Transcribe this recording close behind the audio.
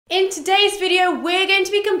In today's video, we're going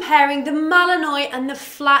to be comparing the Malinois and the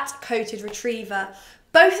flat-coated retriever.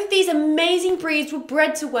 Both of these amazing breeds were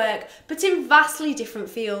bred to work, but in vastly different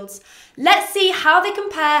fields. Let's see how they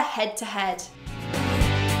compare head to head.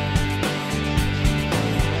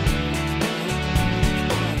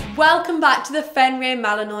 Welcome back to the Fenrir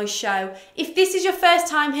Malinois show. If this is your first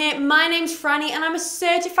time here, my name's Franny and I'm a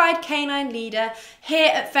certified canine leader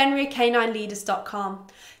here at FenrirCanineLeaders.com.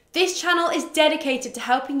 This channel is dedicated to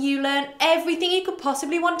helping you learn everything you could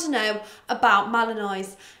possibly want to know about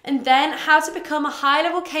Malinois, and then how to become a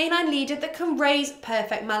high-level canine leader that can raise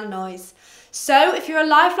perfect Malinois. So if you're a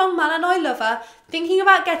lifelong Malinois lover, thinking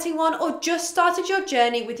about getting one, or just started your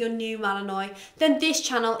journey with your new Malinois, then this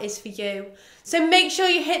channel is for you. So make sure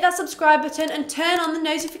you hit that subscribe button and turn on the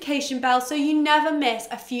notification bell so you never miss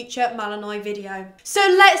a future Malinois video. So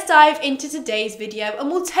let's dive into today's video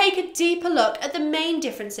and we'll take a deeper look at the main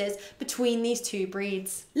differences between these two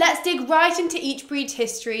breeds. Let's dig right into each breed's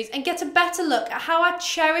histories and get a better look at how our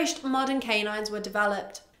cherished modern canines were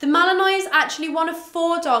developed. The Malinois is actually one of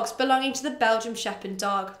 4 dogs belonging to the Belgian Shepherd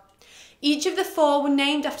dog. Each of the 4 were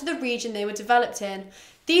named after the region they were developed in.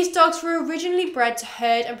 These dogs were originally bred to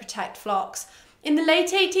herd and protect flocks. In the late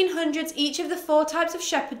 1800s, each of the 4 types of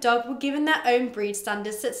shepherd dog were given their own breed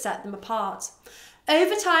standards that set them apart.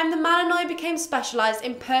 Over time, the Malinois became specialised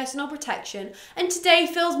in personal protection and today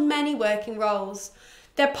fills many working roles.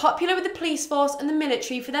 They're popular with the police force and the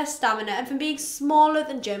military for their stamina and for being smaller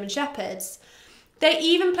than German shepherds. They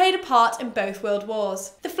even played a part in both world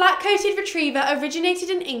wars. The flat-coated retriever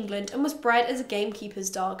originated in England and was bred as a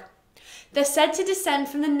gamekeeper's dog. They're said to descend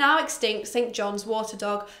from the now extinct St. John's water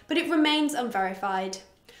dog, but it remains unverified.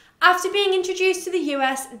 After being introduced to the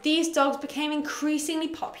US, these dogs became increasingly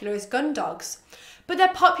popular as gun dogs. But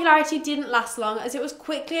their popularity didn't last long, as it was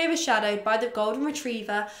quickly overshadowed by the Golden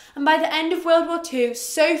Retriever, and by the end of World War II,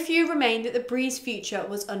 so few remained that the breed's future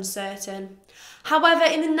was uncertain. However,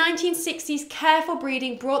 in the 1960s, careful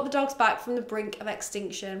breeding brought the dogs back from the brink of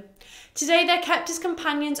extinction. Today, they're kept as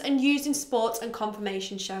companions and used in sports and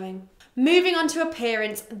conformation showing. Moving on to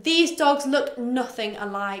appearance, these dogs look nothing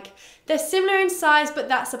alike. They're similar in size, but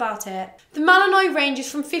that's about it. The Malinois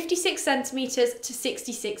ranges from 56 centimetres to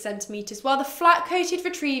 66 centimetres, while the flat-coated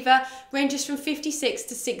retriever ranges from 56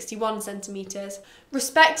 to 61 centimetres.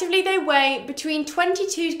 Respectively, they weigh between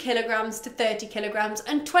 22 kilograms to 30 kilograms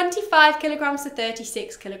and 25 kilograms to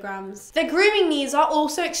 36 kilograms. Their grooming needs are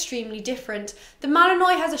also extremely different. The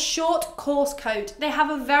Malinois has a short, coarse coat. They have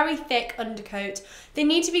a very thick undercoat. They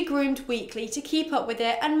need to be groomed weekly to keep up with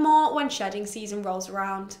it, and more when shedding season rolls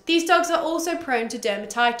around. These dogs are also prone to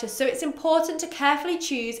dermatitis, so it's important to carefully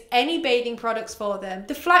choose any bathing products for them.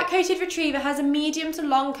 The flat-coated retriever has a medium to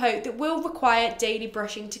long coat that will require daily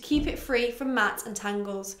brushing to keep it free from mats and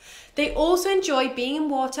tangles. They also enjoy being in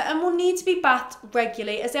water and will need to be bathed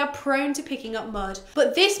regularly, as they are prone to picking up mud.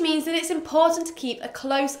 But this means that it's important to keep a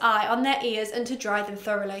close eye on their ears and to dry them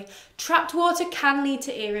thoroughly. Trapped water can lead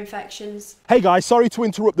to ear infections. Hey guys, sorry to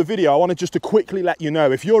interrupt the video. I wanted just to quickly let you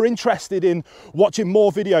know, if you're interested in watching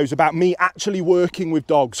more videos about me actually working with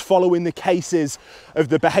dogs, following the cases of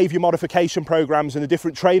the behaviour modification programs and the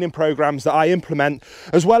different training programs that I implement,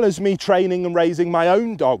 as well as me training and raising my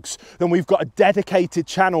own dogs, then we've got a dedicated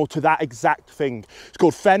channel to that exact thing. It's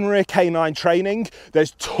called Fenrir Canine Training.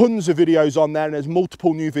 There's tons of videos on there, and there's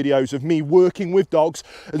multiple new videos of me working with dogs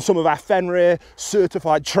and some of our Fenrir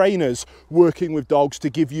certified trainers working with dogs to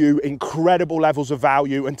give you incredible levels of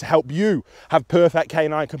value and to help you have perfect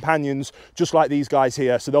canine companions just like these guys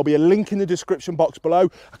here. So there'll be a link in the description box below.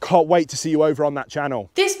 I can't wait to see you over on that channel.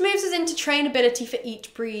 This moves us into trainability for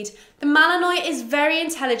each breed. The Malinois is very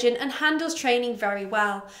intelligent and handles training very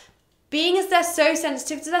well. Being as they're so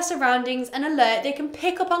sensitive to their surroundings and alert, they can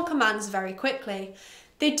pick up on commands very quickly.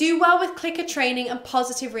 They do well with clicker training and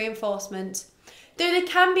positive reinforcement. Though they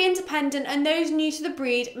can be independent, and those new to the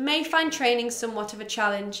breed may find training somewhat of a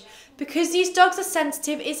challenge. Because these dogs are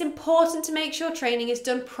sensitive, it's important to make sure training is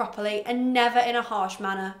done properly and never in a harsh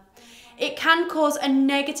manner. It can cause a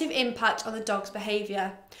negative impact on the dog's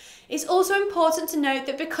behaviour. It's also important to note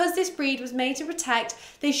that because this breed was made to protect,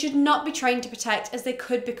 they should not be trained to protect, as they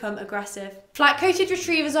could become aggressive. Flat-coated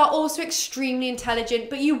retrievers are also extremely intelligent,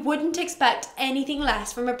 but you wouldn't expect anything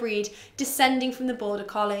less from a breed descending from the Border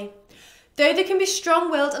Collie. Though they can be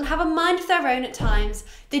strong-willed and have a mind of their own at times,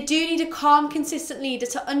 they do need a calm, consistent leader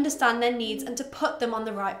to understand their needs and to put them on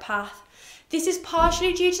the right path. This is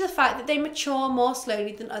partially due to the fact that they mature more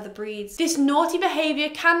slowly than other breeds. This naughty behaviour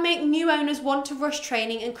can make new owners want to rush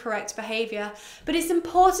training and correct behaviour, but it's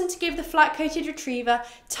important to give the flat-coated retriever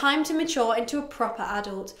time to mature into a proper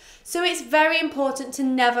adult, so it's very important to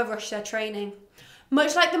never rush their training.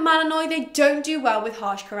 Much like the Malinois, they don't do well with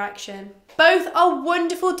harsh correction. Both are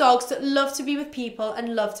wonderful dogs that love to be with people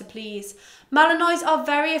and love to please. Malinois are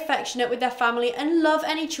very affectionate with their family and love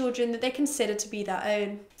any children that they consider to be their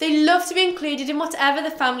own. They love to be included in whatever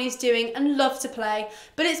the family is doing and love to play,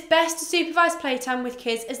 but it's best to supervise playtime with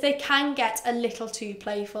kids as they can get a little too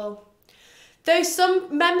playful. Though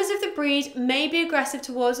some members of the breed may be aggressive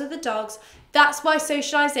towards other dogs, that's why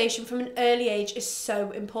socialisation from an early age is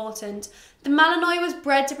so important. The Malinois was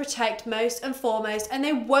bred to protect most and foremost, and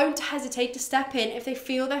they won't hesitate to step in if they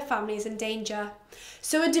feel their family is in danger.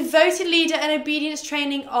 So a devoted leader and obedience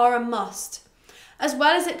training are a must, as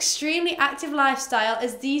well as extremely active lifestyle,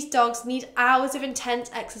 as these dogs need hours of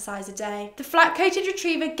intense exercise a day. The flat-coated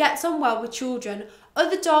retriever gets on well with children,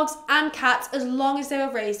 other dogs and cats as long as they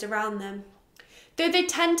were raised around them. Though they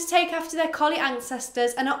tend to take after their collie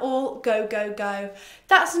ancestors and are all go, go, go.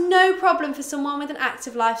 That's no problem for someone with an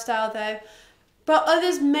active lifestyle though, but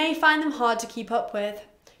others may find them hard to keep up with.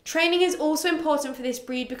 Training is also important for this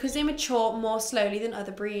breed because they mature more slowly than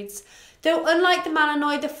other breeds. Though unlike the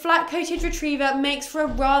Malinois, the flat-coated retriever makes for a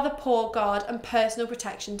rather poor guard and personal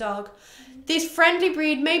protection dog. This friendly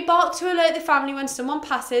breed may bark to alert the family when someone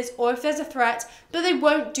passes or if there's a threat, but they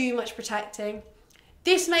won't do much protecting.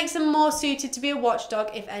 This makes them more suited to be a watchdog,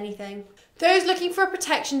 if anything. Those looking for a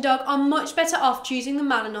protection dog are much better off choosing the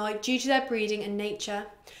Malinois due to their breeding and nature.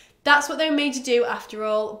 That's what they're made to do after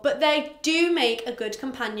all, but they do make a good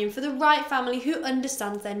companion for the right family who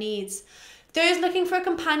understands their needs. Those looking for a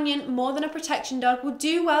companion more than a protection dog will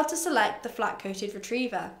do well to select the flat-coated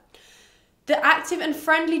retriever. The active and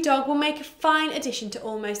friendly dog will make a fine addition to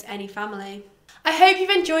almost any family. I hope you've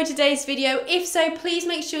enjoyed today's video. If so, please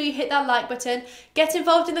make sure you hit that like button, get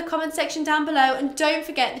involved in the comment section down below, and don't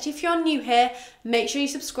forget that if you're new here, make sure you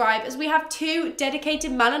subscribe as we have 2 dedicated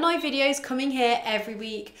Malinois videos coming here every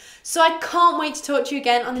week. So I can't wait to talk to you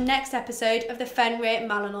again on the next episode of the Fenrir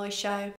Malinois Show.